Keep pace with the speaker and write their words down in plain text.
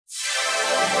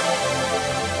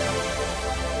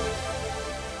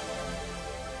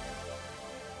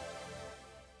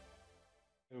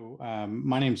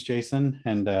My name's Jason,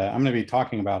 and I'm going to be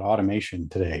talking about automation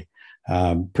today.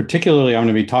 Particularly, I'm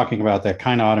going to be talking about that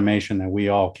kind of automation that we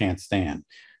all can't stand.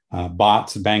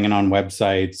 Bots banging on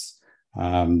websites,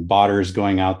 botters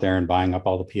going out there and buying up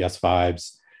all the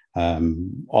PS5s,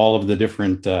 all of the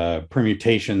different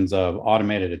permutations of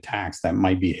automated attacks that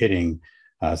might be hitting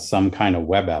some kind of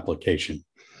web application.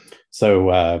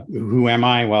 So who am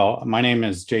I? Well, my name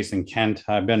is Jason Kent.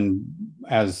 I've been,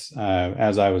 as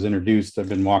I was introduced, I've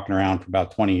been walking around for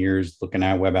about 20 years looking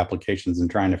at web applications and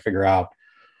trying to figure out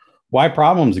why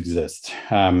problems exist.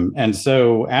 And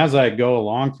so as I go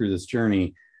along through this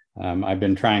journey, I've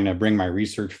been trying to bring my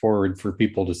research forward for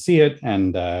people to see it.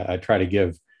 And I try to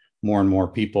give more and more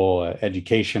people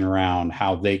education around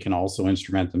how they can also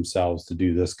instrument themselves to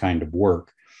do this kind of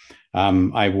work.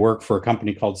 I work for a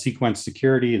company called Sequence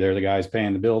Security. They're the guys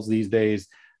paying the bills these days.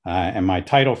 And my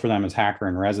title for them is hacker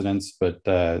in residence. But,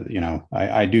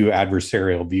 I do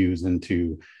adversarial views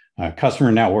into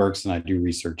customer networks, and I do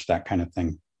research, that kind of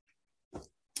thing.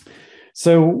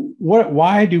 So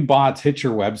why do bots hit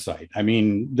your website? I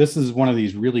mean, this is one of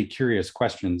these really curious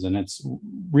questions, and it's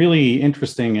really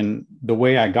interesting. And the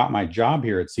way I got my job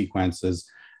here at Sequence is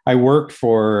I worked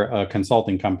for a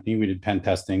consulting company. We did pen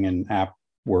testing and app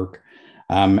work.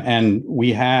 And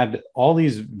we had all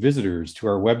these visitors to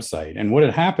our website. And what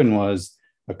had happened was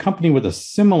a company with a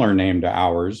similar name to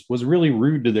ours was really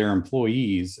rude to their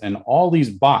employees. And all these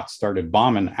bots started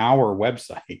bombing our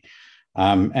website.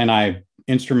 And I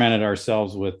instrumented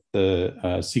ourselves with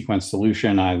the Sequence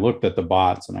solution. I looked at the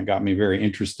bots and it got me very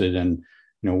interested in,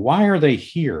 why are they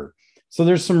here? So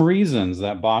there's some reasons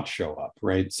that bots show up,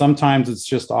 right? Sometimes it's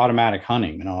just automatic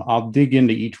hunting. And I'll dig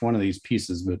into each one of these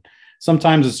pieces, but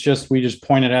sometimes it's just, we just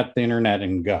point it at the internet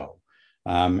and go,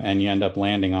 and you end up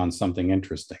landing on something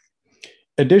interesting.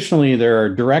 Additionally, there are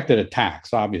directed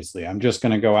attacks. Obviously, I'm just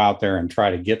going to go out there and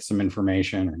try to get some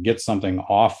information or get something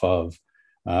off of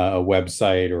a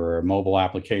website or a mobile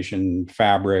application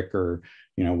fabric or,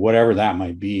 whatever that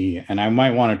might be. And I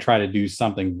might want to try to do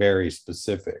something very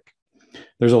specific.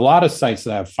 There's a lot of sites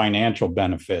that have financial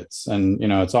benefits. And,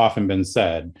 it's often been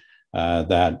said,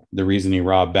 that the reason he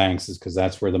robbed banks is because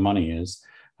that's where the money is.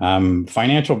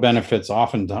 Financial benefits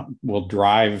often will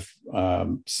drive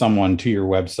someone to your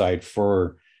website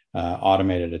for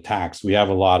automated attacks. We have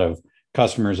a lot of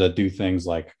customers that do things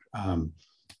like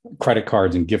credit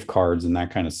cards and gift cards and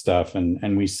that kind of stuff.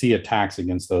 And we see attacks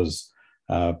against those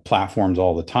platforms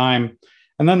all the time.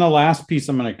 And then the last piece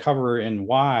I'm going to cover in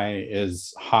why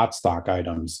is hot stock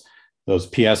items, those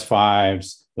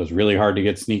PS5s, those really hard to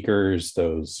get sneakers,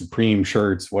 those Supreme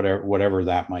shirts, whatever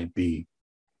that might be.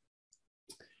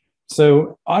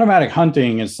 So automatic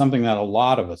hunting is something that a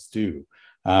lot of us do.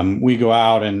 We go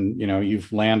out and, you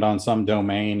land on some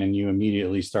domain and you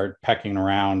immediately start pecking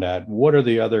around at what are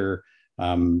the other,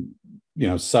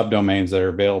 subdomains that are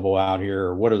available out here,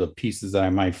 or what are the pieces that I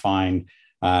might find.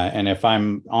 And if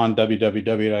I'm on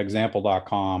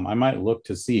www.example.com, I might look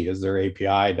to see, is there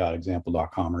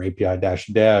api.example.com or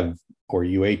api-dev or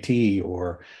UAT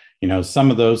or,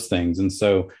 some of those things. And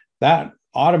so that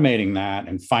automating that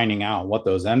and finding out what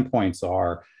those endpoints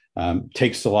are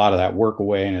takes a lot of that work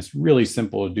away. And it's really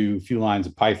simple to do a few lines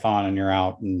of Python and you're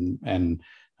out and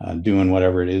doing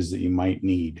whatever it is that you might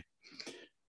need.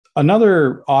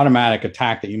 Another automatic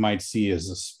attack that you might see is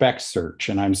a spec search.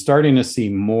 And I'm starting to see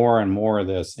more and more of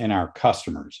this in our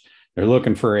customers. They're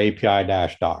looking for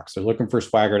API-docs. They're looking for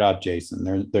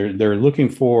swagger.json. They're looking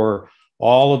for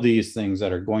all of these things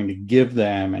that are going to give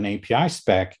them an API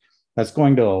spec that's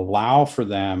going to allow for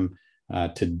them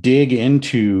to dig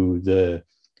into the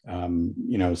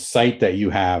site that you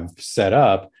have set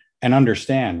up and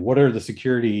understand what are the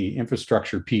security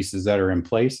infrastructure pieces that are in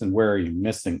place and where are you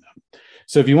missing them.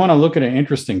 So if you want to look at an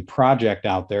interesting project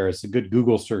out there, it's a good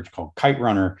Google search called Kite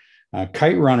Runner.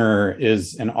 Kite Runner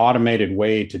is an automated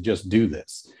way to just do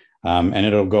this. And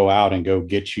it'll go out and go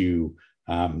get you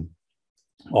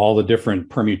all the different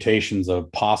permutations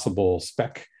of possible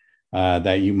spec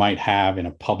that you might have in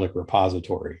a public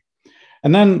repository.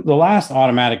 And then the last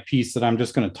automatic piece that I'm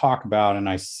just going to talk about, and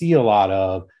I see a lot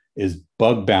of, is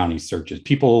bug bounty searches.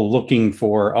 People looking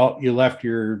for, oh, you left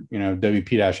your,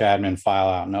 WP-admin file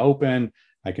out in the open.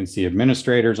 I can see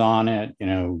administrators on it,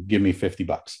 give me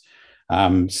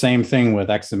 $50. Same thing with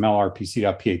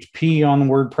XML-RPC.php on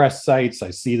WordPress sites.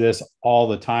 I see this all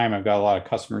the time. I've got a lot of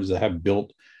customers that have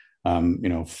built,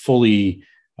 fully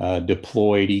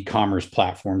deployed e-commerce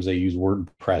platforms. They use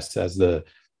WordPress as the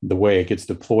way it gets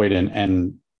deployed,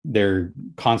 and they're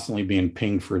constantly being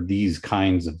pinged for these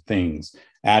kinds of things.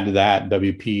 Add to that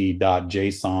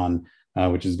wp.json,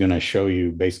 which is going to show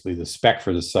you basically the spec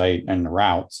for the site and the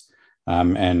routes.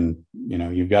 And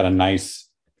you've got a nice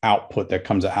output that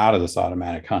comes out of this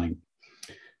automatic hunting.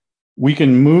 We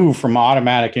can move from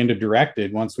automatic into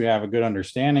directed once we have a good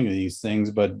understanding of these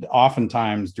things, but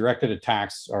oftentimes directed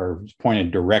attacks are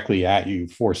pointed directly at you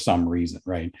for some reason,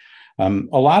 right? A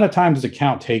lot of times it's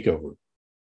account takeover.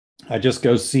 I just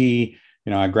go see,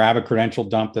 I grab a credential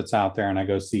dump that's out there and I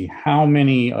go see how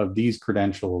many of these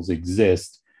credentials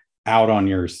exist out on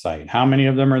your site. How many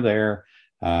of them are there?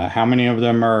 How many of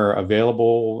them are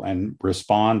available and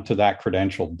respond to that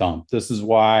credential dump? This is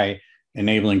why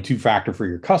enabling two-factor for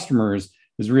your customers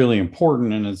is really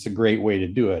important, and it's a great way to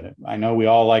do it. I know we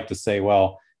all like to say,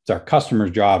 well, it's our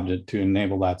customer's job to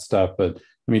enable that stuff, but let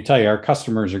me tell you, our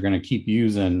customers are going to keep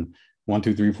using 1,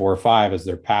 2, 3, 4, 5 as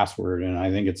their password, and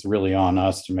I think it's really on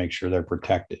us to make sure they're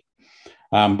protected.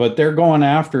 But they're going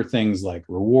after things like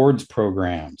rewards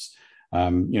programs,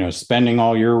 spending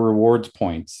all your rewards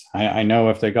points. I know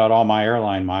if they got all my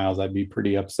airline miles, I'd be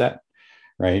pretty upset,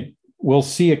 right? We'll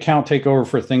see account takeover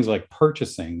for things like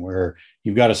purchasing, where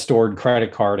you've got a stored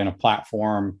credit card in a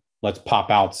platform. Let's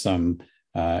pop out some,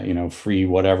 free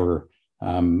whatever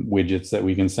widgets that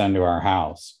we can send to our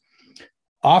house.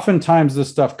 Oftentimes, this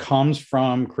stuff comes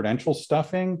from credential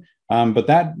stuffing, but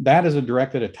that is a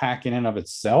directed attack in and of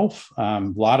itself.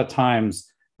 A lot of times,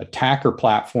 attacker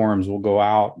platforms will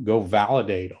go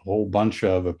validate a whole bunch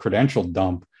of a credential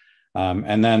dump,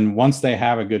 and then once they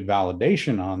have a good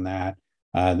validation on that,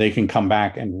 they can come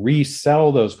back and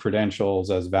resell those credentials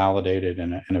as validated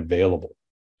and available.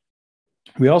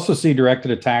 We also see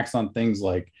directed attacks on things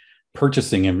like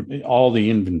purchasing all the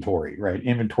inventory, right?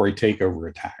 Inventory takeover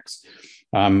attacks.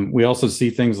 We also see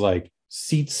things like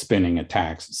seat spinning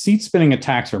attacks. Seat spinning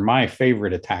attacks are my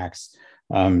favorite attacks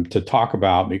to talk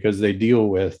about because they deal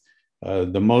with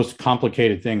the most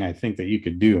complicated thing I think that you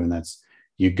could do, and that's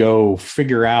you go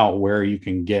figure out where you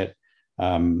can get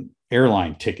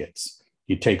airline tickets.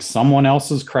 You take someone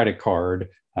else's credit card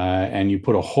and you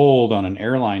put a hold on an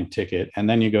airline ticket, and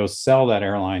then you go sell that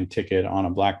airline ticket on a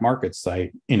black market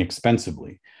site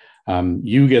inexpensively.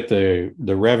 You get the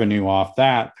revenue off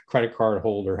that. The credit card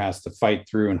holder has to fight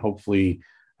through, and hopefully,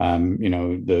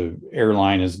 the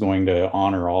airline is going to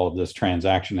honor all of this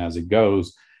transaction as it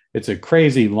goes. It's a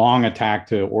crazy long attack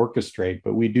to orchestrate,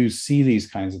 but we do see these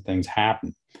kinds of things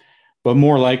happen. But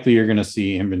more likely, you're going to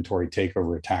see inventory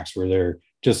takeover attacks where they're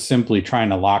just simply trying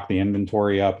to lock the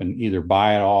inventory up and either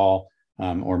buy it all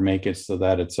or make it so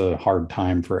that it's a hard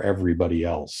time for everybody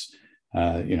else.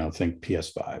 Think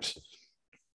PS5s.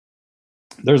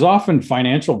 There's often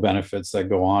financial benefits that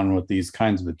go on with these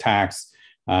kinds of attacks,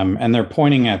 and they're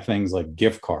pointing at things like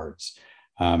gift cards.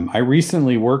 I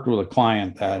recently worked with a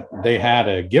client that they had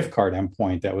a gift card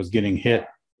endpoint that was getting hit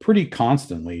pretty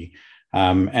constantly.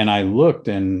 And I looked,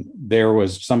 and there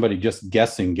was somebody just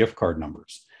guessing gift card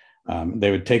numbers.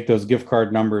 They would take those gift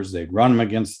card numbers, they'd run them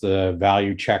against the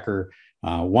value checker.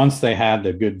 Once they had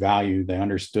the good value, they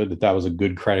understood that that was a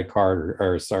good credit card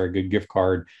good gift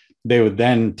card. They would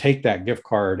then take that gift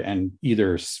card and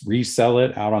either resell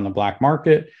it out on the black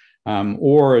market,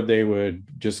 or they would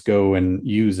just go and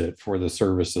use it for the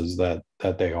services that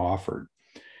they offered.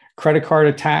 Credit card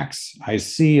attacks, I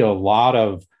see a lot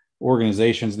of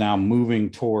organizations now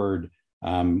moving toward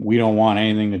we don't want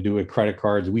anything to do with credit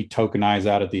cards. We tokenize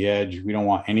out at the edge. We don't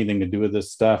want anything to do with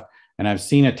this stuff. And I've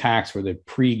seen attacks where they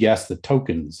pre-guess the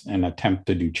tokens and attempt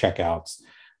to do checkouts.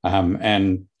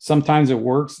 And sometimes it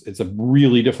works. It's a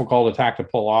really difficult attack to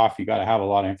pull off. You got to have a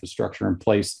lot of infrastructure in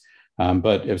place.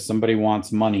 But if somebody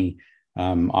wants money,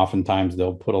 oftentimes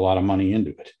they'll put a lot of money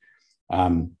into it.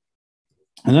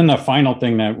 And then the final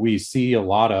thing that we see a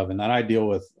lot of, and that I deal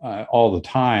with all the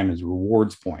time, is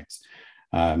rewards points.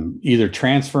 Either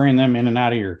transferring them in and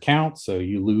out of your account, so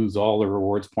you lose all the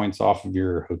rewards points off of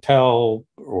your hotel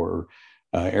or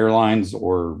airlines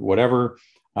or whatever,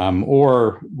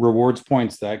 or rewards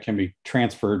points that can be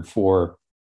transferred for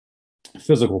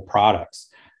physical products.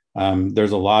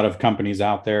 There's a lot of companies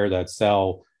out there that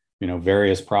sell,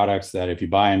 various products that if you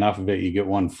buy enough of it, you get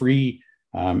one free,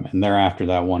 and thereafter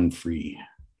that one free.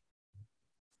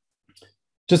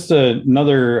 Just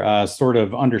another sort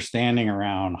of understanding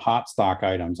around hot stock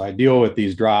items. I deal with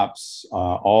these drops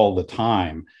all the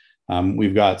time.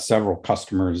 We've got several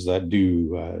customers that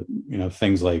do,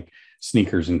 things like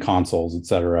sneakers and consoles, et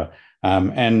cetera.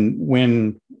 And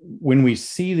when we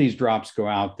see these drops go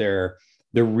out there,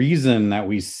 the reason that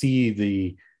we see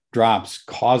the drops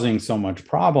causing so much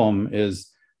problem is,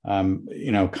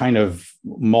 kind of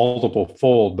multiple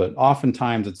fold, but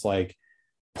oftentimes it's like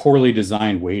poorly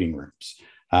designed waiting rooms.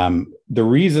 The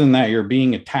reason that you're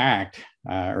being attacked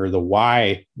or the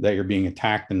why that you're being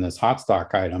attacked in this hot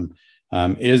stock item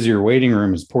Is your waiting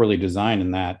room is poorly designed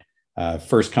in that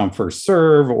first come, first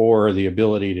serve, or the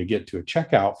ability to get to a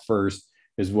checkout first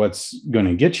is what's going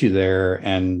to get you there?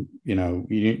 And, do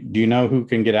you know who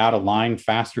can get out of line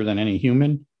faster than any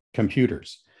human?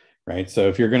 Computers, right? So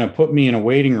if you're going to put me in a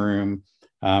waiting room,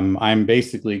 I'm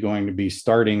basically going to be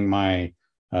starting my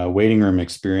waiting room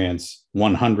experience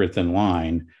 100th in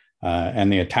line,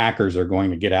 and the attackers are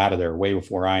going to get out of there way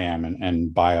before I am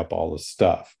and buy up all the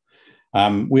stuff.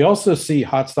 We also see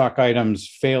hot stock items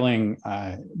failing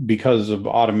because of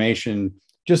automation,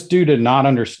 just due to not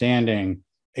understanding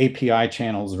API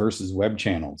channels versus web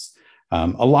channels.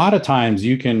 A lot of times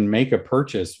you can make a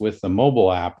purchase with the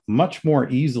mobile app much more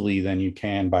easily than you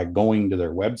can by going to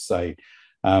their website.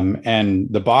 And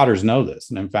the botters know this.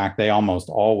 And in fact, they almost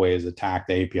always attack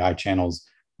the API channels.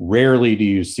 Rarely do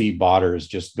you see botters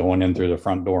just going in through the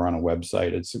front door on a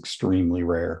website. It's extremely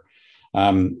rare.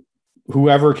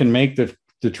 Whoever can make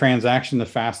the transaction the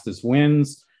fastest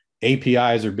wins.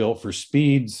 APIs are built for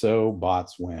speed, so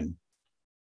bots win.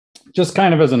 Just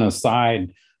kind of as an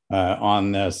aside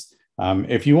on this,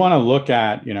 if you want to look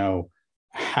at,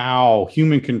 how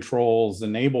human controls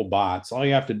enable bots, all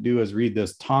you have to do is read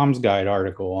this Tom's Guide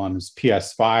article on his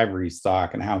PS5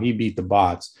 restock and how he beat the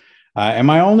bots. And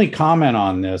my only comment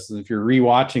on this, if you're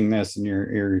rewatching this and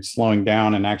you're slowing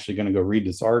down and actually going to go read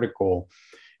this article,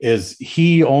 is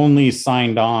he only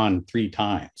signed on 3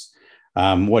 times.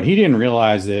 What he didn't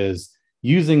realize is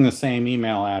using the same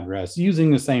email address,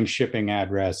 using the same shipping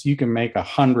address, you can make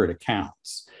 100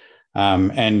 accounts.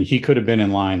 And he could have been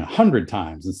in line 100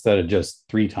 times instead of just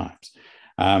 3 times.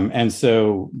 And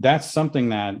so that's something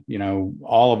that,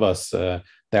 all of us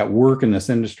that work in this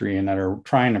industry and that are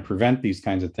trying to prevent these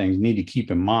kinds of things need to keep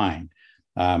in mind.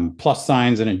 Plus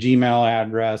signs and a Gmail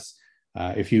address.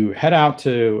 If you head out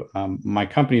to my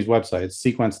company's website,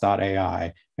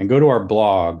 sequence.ai, and go to our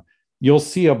blog, you'll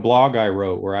see a blog I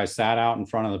wrote where I sat out in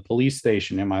front of the police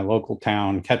station in my local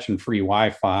town, catching free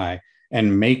Wi-Fi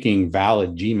and making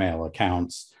valid Gmail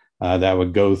accounts that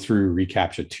would go through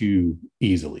reCAPTCHA 2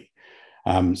 easily.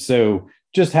 So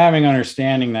just having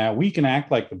understanding that we can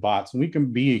act like the bots and we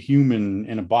can be a human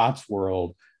in a bots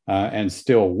world and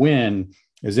still win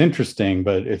is interesting,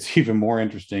 but it's even more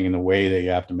interesting in the way that you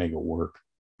have to make it work.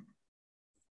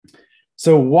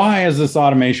 So why is this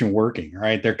automation working,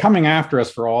 right? They're coming after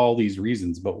us for all these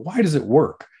reasons, but why does it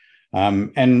work?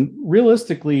 And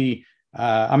realistically,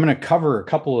 I'm going to cover a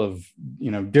couple of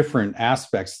different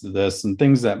aspects to this and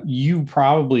things that you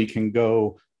probably can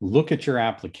go look at your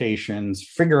applications,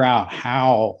 figure out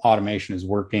how automation is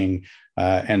working,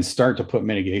 and start to put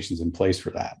mitigations in place for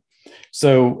that.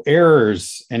 So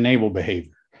errors enable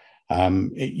behavior.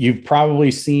 You've probably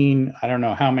seen, I don't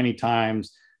know how many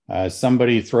times,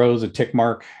 somebody throws a tick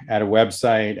mark at a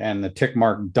website and the tick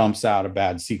mark dumps out a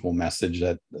bad SQL message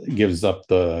that gives up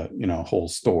the whole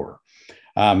store.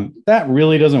 That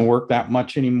really doesn't work that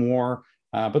much anymore,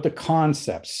 but the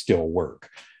concepts still work.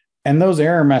 And those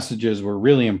error messages were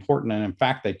really important. And in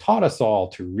fact, they taught us all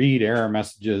to read error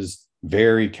messages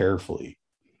very carefully.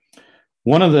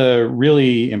 One of the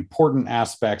really important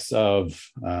aspects of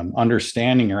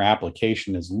understanding your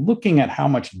application is looking at how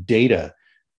much data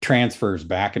transfers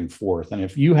back and forth. And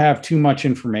if you have too much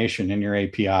information in your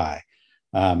API,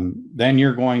 then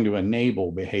you're going to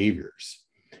enable behaviors.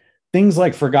 Things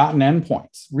like forgotten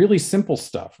endpoints, really simple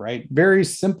stuff, right? Very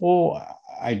simple.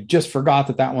 I just forgot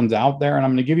that one's out there. And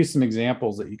I'm going to give you some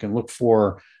examples that you can look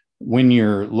for when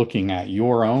you're looking at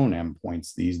your own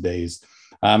endpoints these days.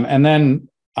 And then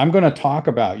I'm going to talk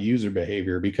about user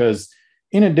behavior because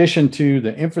in addition to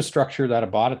the infrastructure that a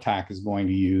bot attack is going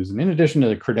to use, and in addition to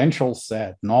the credential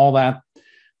set and all that,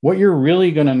 what you're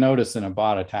really going to notice in a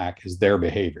bot attack is their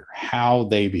behavior, how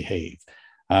they behave.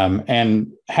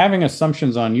 And having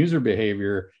assumptions on user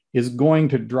behavior is going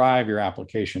to drive your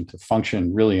application to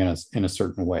function really in a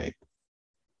certain way.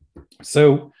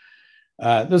 So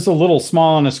this is a little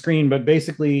small on the screen, but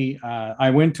basically I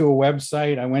went to a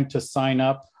website, I went to sign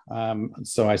up.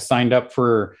 So I signed up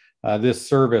for this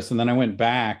service, and then I went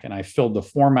back and I filled the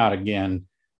form out again,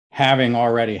 having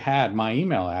already had my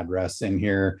email address in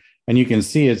here. And you can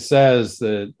see it says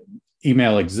the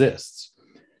email exists.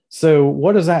 So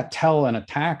what does that tell an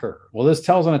attacker? Well, this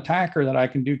tells an attacker that I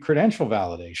can do credential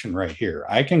validation right here.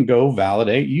 I can go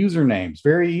validate usernames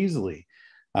very easily.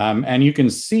 And you can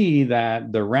see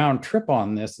that the round trip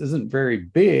on this isn't very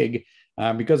big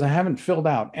because I haven't filled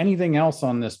out anything else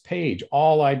on this page.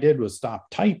 All I did was stop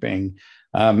typing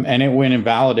and it went and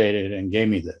validated and gave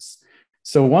me this.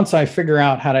 So once I figure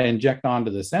out how to inject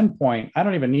onto this endpoint, I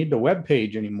don't even need the web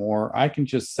page anymore. I can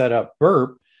just set up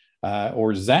burp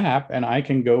or Zap, and I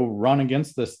can go run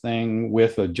against this thing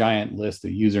with a giant list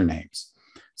of usernames.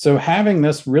 So having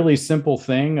this really simple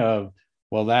thing of,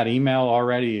 well, that email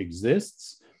already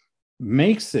exists,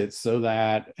 makes it so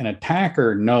that an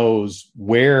attacker knows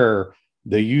where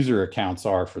the user accounts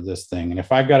are for this thing. And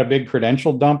if I've got a big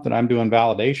credential dump that I'm doing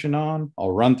validation on,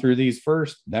 I'll run through these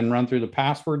first, then run through the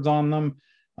passwords on them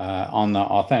on the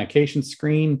authentication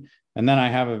screen. And then I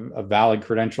have a valid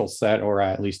credential set, or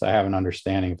at least I have an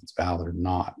understanding if it's valid or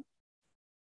not.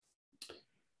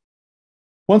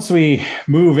 Once we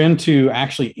move into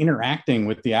actually interacting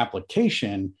with the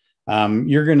application,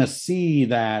 you're going to see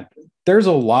that there's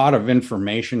a lot of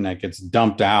information that gets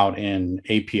dumped out in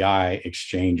API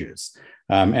exchanges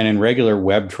and in regular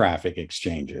web traffic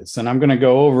exchanges. And I'm going to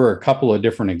go over a couple of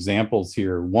different examples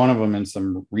here. One of them in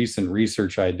some recent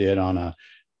research I did on a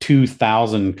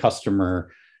 2,000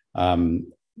 customer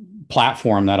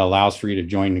platform that allows for you to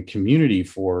join the community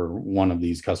for one of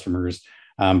these customers.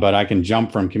 But I can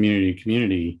jump from community to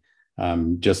community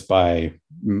just by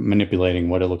manipulating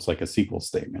what it looks like a SQL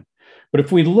statement. But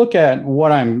if we look at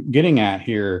what I'm getting at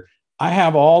here, I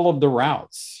have all of the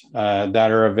routes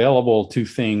that are available to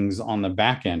things on the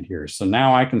back end here. So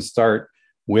now I can start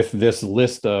with this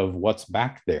list of what's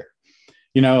back there.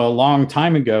 You know, a long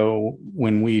time ago,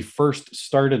 when we first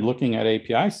started looking at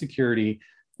API security,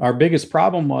 our biggest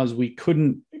problem was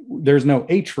there's no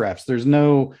hrefs, there's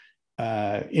no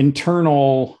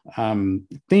internal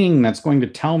thing that's going to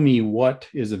tell me what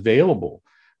is available.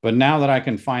 But now that I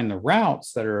can find the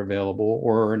routes that are available,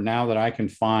 or now that I can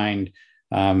find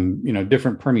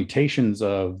different permutations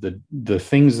of the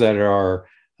things that are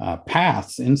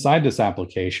paths inside this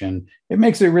application, it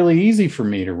makes it really easy for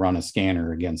me to run a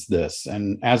scanner against this.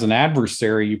 And as an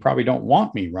adversary, you probably don't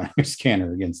want me running a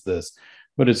scanner against this,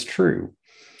 but it's true.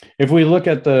 If we look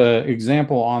at the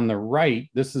example on the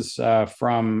right, this is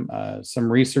from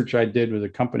some research I did with a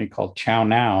company called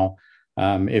ChowNow.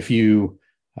 If you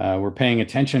were paying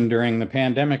attention during the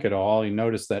pandemic at all, you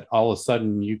notice that all of a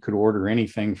sudden you could order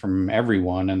anything from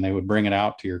everyone and they would bring it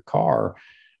out to your car.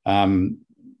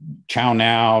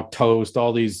 ChowNow, Toast,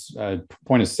 all these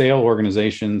point of sale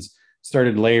organizations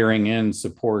started layering in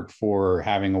support for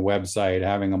having a website,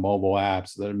 having a mobile app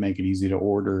so that it'd make it easy to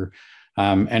order.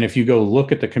 And if you go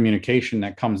look at the communication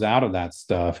that comes out of that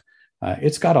stuff,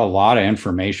 it's got a lot of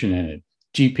information in it.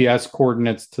 GPS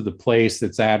coordinates to the place,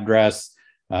 its address,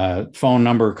 phone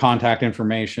number, contact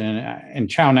information. And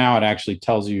ChowNow, it actually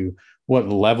tells you what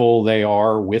level they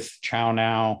are with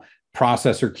ChowNow,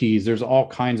 processor keys. There's all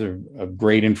kinds of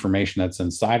great information that's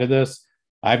inside of this.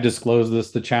 I've disclosed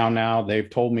this to ChowNow. They've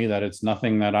told me that it's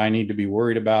nothing that I need to be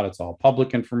worried about. It's all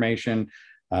public information.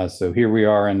 So here we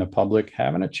are in the public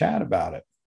having a chat about it.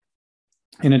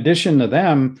 In addition to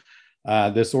them,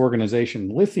 this organization,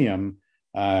 Lithium,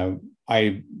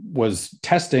 I was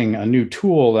testing a new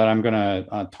tool that I'm going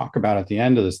to talk about at the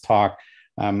end of this talk.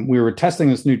 We were testing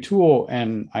this new tool,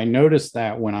 and I noticed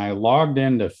that when I logged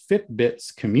into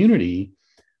Fitbit's community,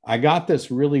 I got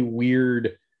this really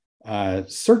weird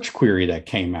search query that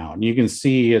came out. And you can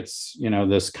see it's,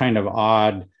 this kind of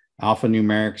odd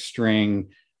alphanumeric string.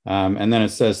 And then it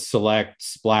says select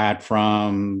splat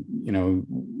from,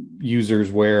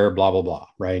 users where, blah, blah, blah,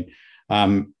 right?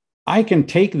 I can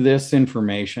take this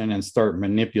information and start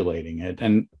manipulating it.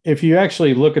 And if you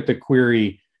actually look at the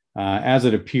query as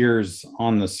it appears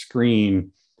on the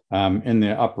screen in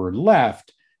the upper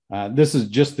left, this is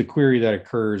just the query that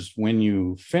occurs when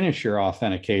you finish your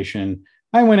authentication.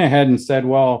 I went ahead and said,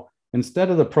 well,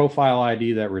 instead of the profile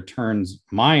ID that returns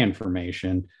my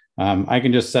information, I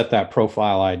can just set that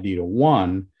profile ID to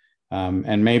 1,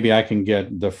 and maybe I can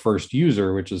get the first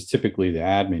user, which is typically the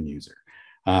admin user.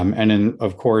 And then,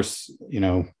 of course,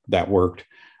 that worked.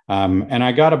 And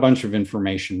I got a bunch of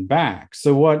information back.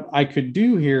 So what I could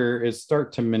do here is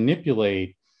start to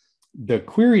manipulate the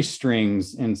query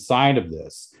strings inside of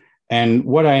this. And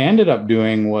what I ended up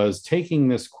doing was taking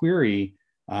this query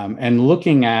and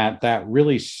looking at that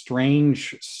really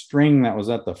strange string that was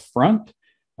at the front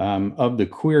of the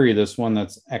query, this one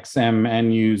that's XM,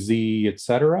 NUZ, et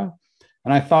cetera.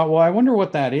 And I thought, well, I wonder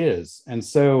what that is. And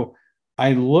so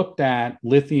I looked at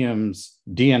Lithium's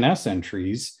DNS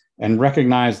entries and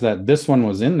recognized that this one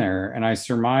was in there. And I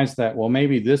surmised that, well,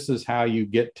 maybe this is how you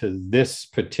get to this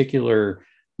particular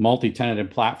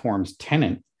multi-tenanted platform's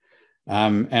tenant.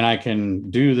 And I can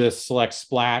do this select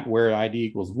splat where ID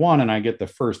equals 1, and I get the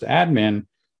first admin.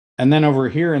 And then over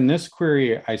here in this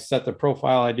query, I set the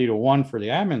profile ID to 1 for the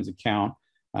admin's account,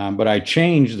 but I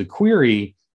changed the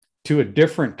query to a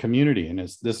different community. And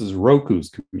this is Roku's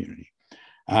community.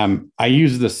 I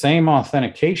used the same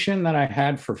authentication that I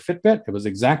had for Fitbit. It was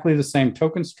exactly the same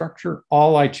token structure.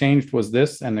 All I changed was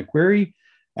this and the query,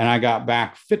 and I got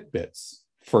back Fitbit's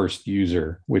first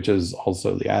user, which is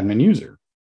also the admin user.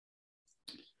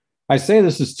 I say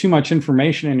this is too much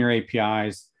information in your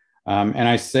APIs, and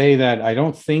I say that I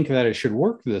don't think that it should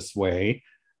work this way.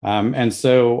 And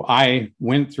so I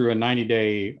went through a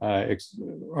 90-day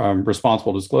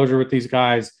responsible disclosure with these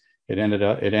guys. It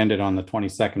ended on the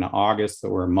 22nd of August, so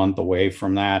we're a month away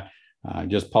from that.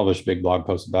 Just published a big blog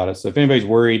post about it. So if anybody's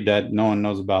worried that no one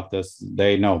knows about this,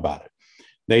 they know about it.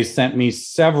 They sent me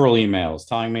several emails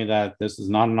telling me that this is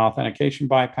not an authentication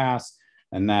bypass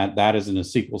and that that isn't a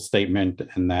SQL statement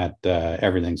and that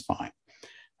everything's fine.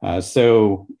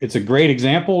 So it's a great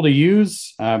example to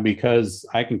use because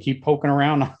I can keep poking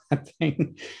around on that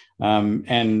thing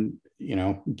and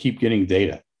keep getting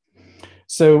data.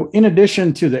 So in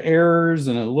addition to the errors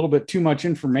and a little bit too much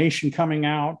information coming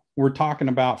out, we're talking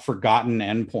about forgotten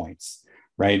endpoints,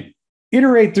 right?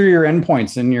 Iterate through your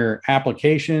endpoints in your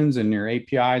applications and your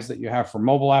APIs that you have for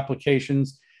mobile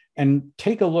applications, and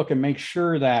take a look and make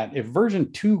sure that if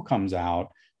version 2 comes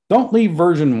out, don't leave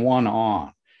version 1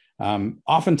 on.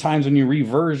 Oftentimes when you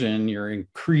reversion, you're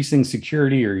increasing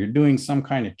security or you're doing some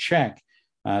kind of check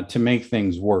to make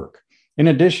things work. In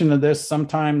addition to this,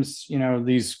 sometimes,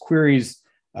 these queries,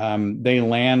 they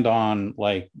land on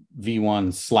like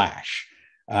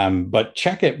v1/, but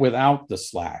check it without the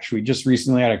 /. We just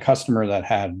recently had a customer that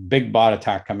had big bot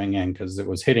attack coming in because it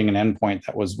was hitting an endpoint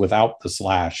that was without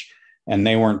the / and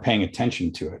they weren't paying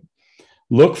attention to it.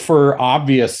 Look for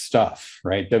obvious stuff,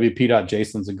 right?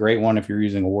 wp.json is a great one if you're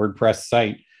using a WordPress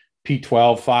site.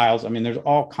 P12 files. I mean, there's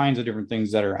all kinds of different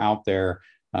things that are out there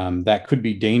that could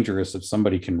be dangerous if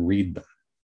somebody can read them.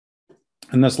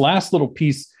 And this last little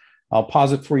piece, I'll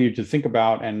pause it for you to think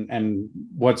about, and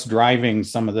what's driving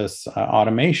some of this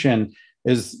automation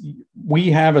is we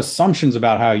have assumptions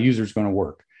about how a user is going to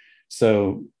work.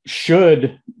 So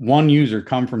should one user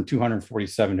come from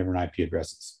 247 different IP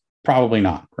addresses? Probably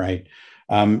not, right?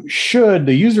 Should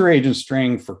the user agent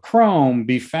string for Chrome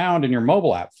be found in your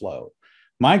mobile app flow?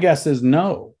 My guess is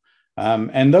no.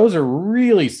 And those are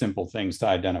really simple things to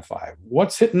identify.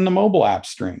 What's hitting the mobile app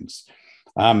strings?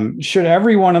 Should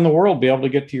everyone in the world be able to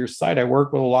get to your site? I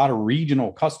work with a lot of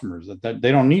regional customers that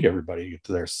they don't need everybody to get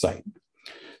to their site.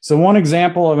 So one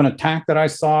example of an attack that I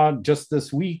saw just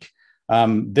this week,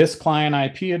 this client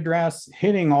IP address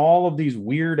hitting all of these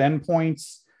weird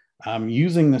endpoints,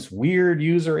 using this weird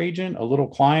user agent, a little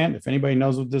client. If anybody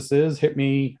knows what this is, hit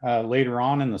me later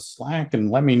on in the Slack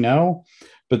and let me know.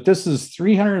 But this is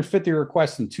 350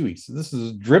 requests in 2 weeks. So this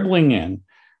is dribbling in,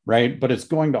 right? But it's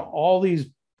going to all these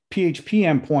PHP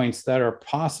endpoints that are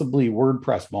possibly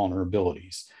WordPress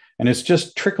vulnerabilities. And it's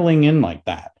just trickling in like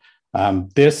that.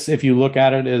 This, if you look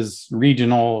at it, is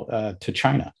regional to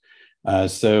China.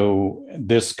 So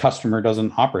this customer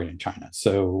doesn't operate in China.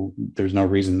 So there's no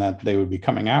reason that they would be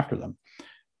coming after them.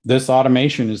 This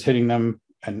automation is hitting them,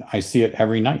 and I see it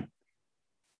every night.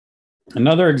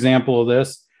 Another example of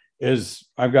this is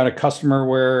I've got a customer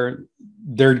where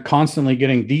they're constantly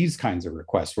getting these kinds of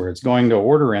requests where it's going to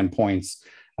order endpoints,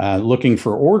 looking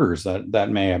for orders that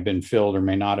may have been filled or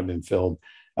may not have been filled.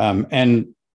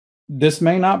 And this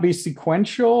may not be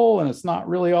sequential and it's not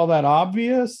really all that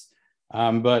obvious,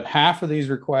 but half of these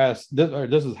requests,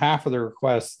 this is half of the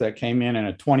requests that came in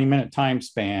a 20-minute time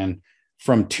span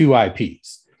from 2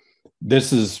 IPs.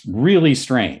 This is really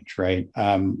strange, right?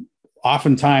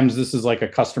 Oftentimes this is like a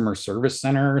customer service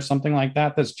center or something like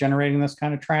that that's generating this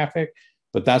kind of traffic,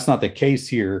 but that's not the case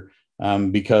here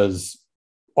because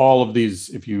all of these,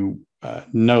 if you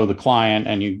know the client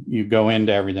and you go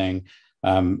into everything,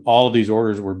 all of these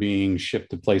orders were being shipped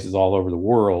to places all over the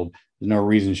world. There's no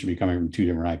reason it should be coming from 2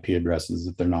 different IP addresses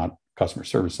if they're not customer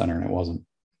service center, and it wasn't.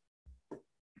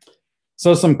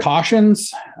 So some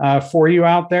cautions for you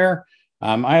out there.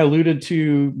 I alluded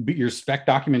to your spec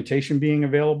documentation being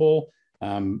available.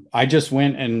 I just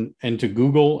went into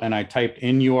Google and I typed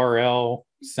in URL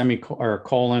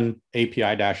semicolon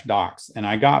API-docs, and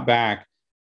I got back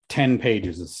 10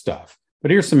 pages of stuff. But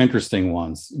here's some interesting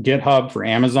ones. GitHub for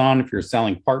Amazon, if you're a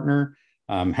selling partner,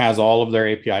 has all of their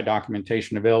API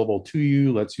documentation available to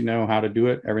you, lets you know how to do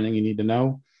it, everything you need to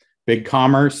know.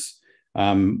 BigCommerce,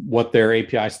 what their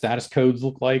API status codes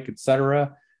look like, et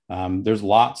cetera. There's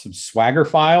lots of Swagger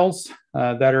files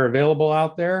that are available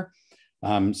out there.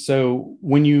 So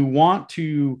when you want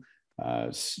to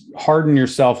harden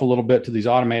yourself a little bit to these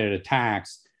automated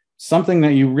attacks, something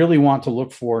that you really want to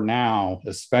look for now,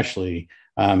 especially,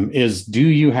 is do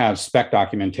you have spec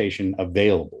documentation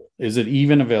available? Is it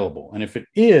even available? And if it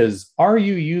is, are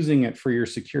you using it for your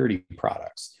security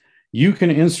products? You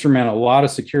can instrument a lot of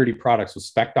security products with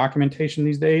spec documentation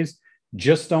these days.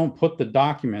 Just don't put the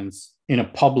documents in a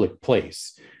public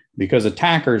place, because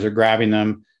attackers are grabbing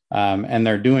them and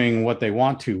they're doing what they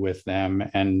want to with them.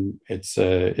 And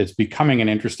it's becoming an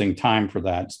interesting time for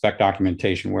that spec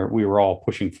documentation where we were all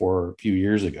pushing for a few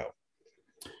years ago.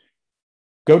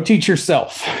 Go teach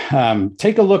yourself.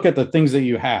 Take a look at the things that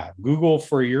you have. Google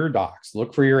for your docs.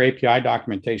 Look for your API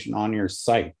documentation on your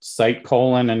site. Site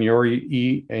colon and your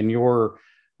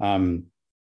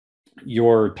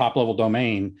top level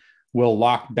domain will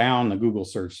lock down the Google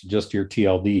search to just your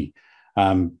TLD.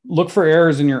 Look for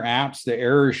errors in your apps. The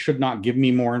errors should not give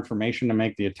me more information to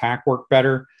make the attack work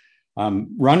better.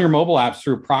 Run your mobile apps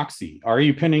through a proxy. Are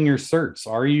you pinning your certs?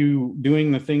 Are you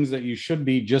doing the things that you should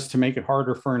be just to make it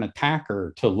harder for an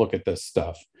attacker to look at this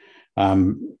stuff?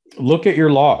 Look at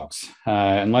your logs,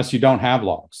 unless you don't have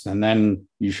logs, and then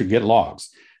you should get logs.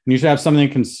 And you should have something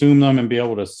to consume them and be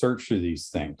able to search through these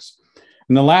things.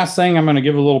 And the last thing, I'm going to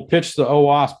give a little pitch to the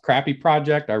OWASP Crappy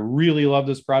project. I really love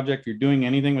this project. If you're doing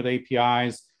anything with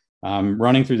APIs,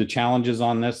 running through the challenges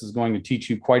on this is going to teach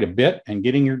you quite a bit, and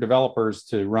getting your developers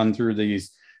to run through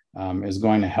these is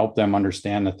going to help them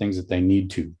understand the things that they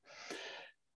need to.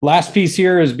 Last piece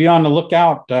here is be on the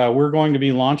lookout. We're going to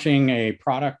be launching a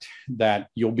product that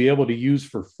you'll be able to use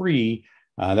for free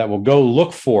that will go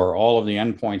look for all of the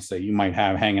endpoints that you might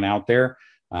have hanging out there.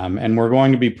 And we're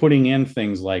going to be putting in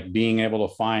things like being able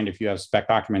to find if you have spec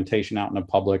documentation out in the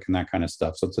public and that kind of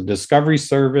stuff. So it's a discovery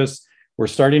service. We're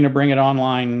starting to bring it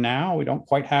online now. We don't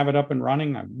quite have it up and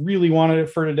running. I really wanted it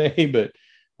for today, but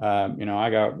I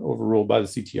got overruled by the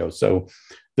CTO. So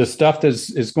the stuff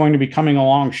is going to be coming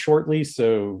along shortly.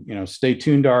 So, stay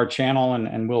tuned to our channel,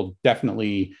 and we'll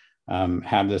definitely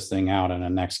have this thing out in the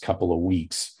next couple of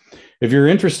weeks. If you're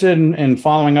interested in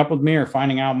following up with me or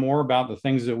finding out more about the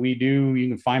things that we do, you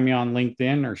can find me on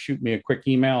LinkedIn or shoot me a quick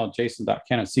email at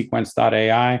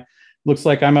jason.ken@sequence.ai. Looks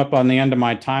like I'm up on the end of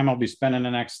my time. I'll be spending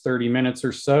the next 30 minutes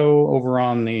or so over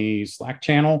on the Slack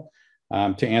channel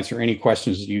to answer any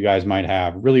questions that you guys might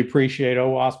have. Really appreciate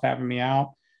OWASP having me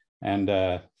out.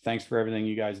 And thanks for everything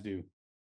you guys do.